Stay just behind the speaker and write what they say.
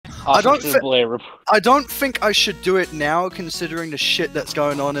Officer Blair. I don't think I should do it now, considering the shit that's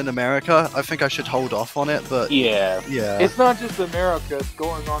going on in America. I think I should hold off on it, but Yeah. It's not just America; it's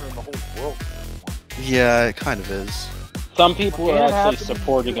going on in the whole world. Yeah, it kind of is. Some people are actually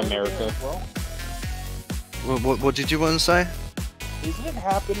supporting America. What did you want to say? Isn't it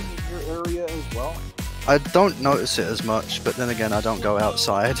happening in your area as well? I don't notice it as much, but then again, I don't go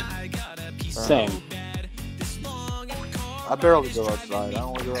outside. Same. I barely go outside. I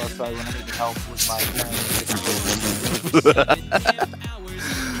only go outside when I need help with my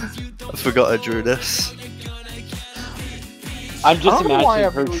I forgot I drew this. I'm just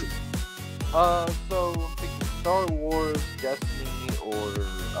imagining her. So I'm thinking Star Wars, Destiny, or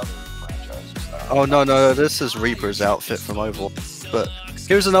other franchises. Oh no, this is Reaper's outfit from Overwatch. But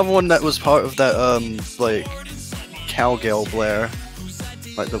here's another one that was part of that like cowgirl Blair,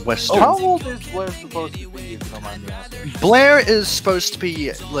 like the Western. Oh, how old is Blair supposed to be? If you don't mind me asking. Blair is supposed to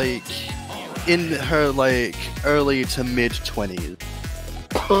be like in her like early to mid 20s.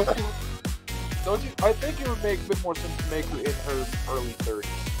 Don't you? I think it would make a bit more sense to make her in her early 30s.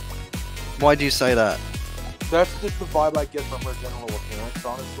 Why do you say that? That's just the vibe I get from her general appearance,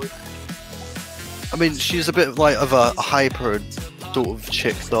 honestly. I mean, she's a bit like of a hyper sort of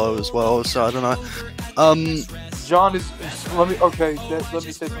chick though as well, so I don't know. John is let me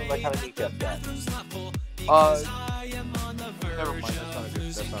say something like kind of kneecap that. Never mind. That's not a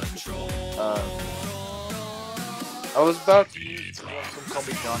good. I was about to use some Call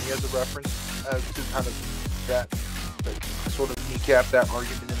Me Johnny as a reference to kind of that sort of kneecap that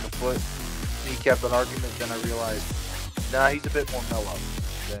argument in the foot. Kneecap that argument. Then I realized, nah, he's a bit more mellow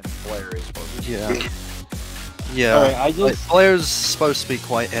than Blair is supposed to be. Yeah. Yeah. Alright, like, Blair's supposed to be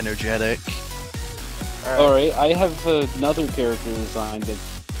quite energetic. Alright, I have another character design that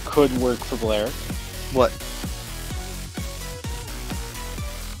could work for Blair. What?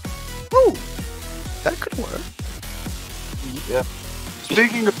 Oh! That could work. Yeah.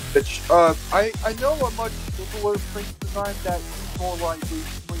 Speaking of which, I know a much simpler Prince design that seems more likely,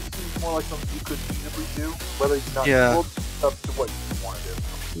 seems more like something you could feasibly do, whether you're not able to up to what you want to do.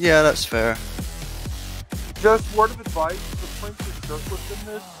 Yeah, that's fair. Just word of advice: the Prince is shirtless in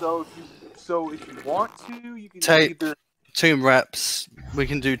this, so if you want to, you can either tomb reps. We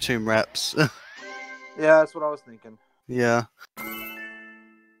can do tomb reps. Yeah, that's what I was thinking. Yeah.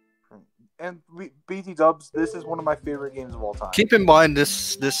 And BT Dubs, this is one of my favorite games of all time. Keep in mind,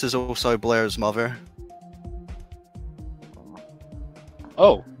 this is also Blair's mother.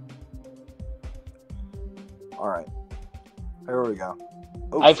 Oh. Alright. Here we go.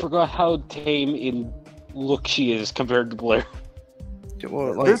 Oops. I forgot how tame in look she is compared to Blair.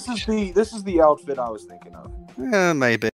 Well, like, this is the outfit I was thinking of. Yeah, maybe.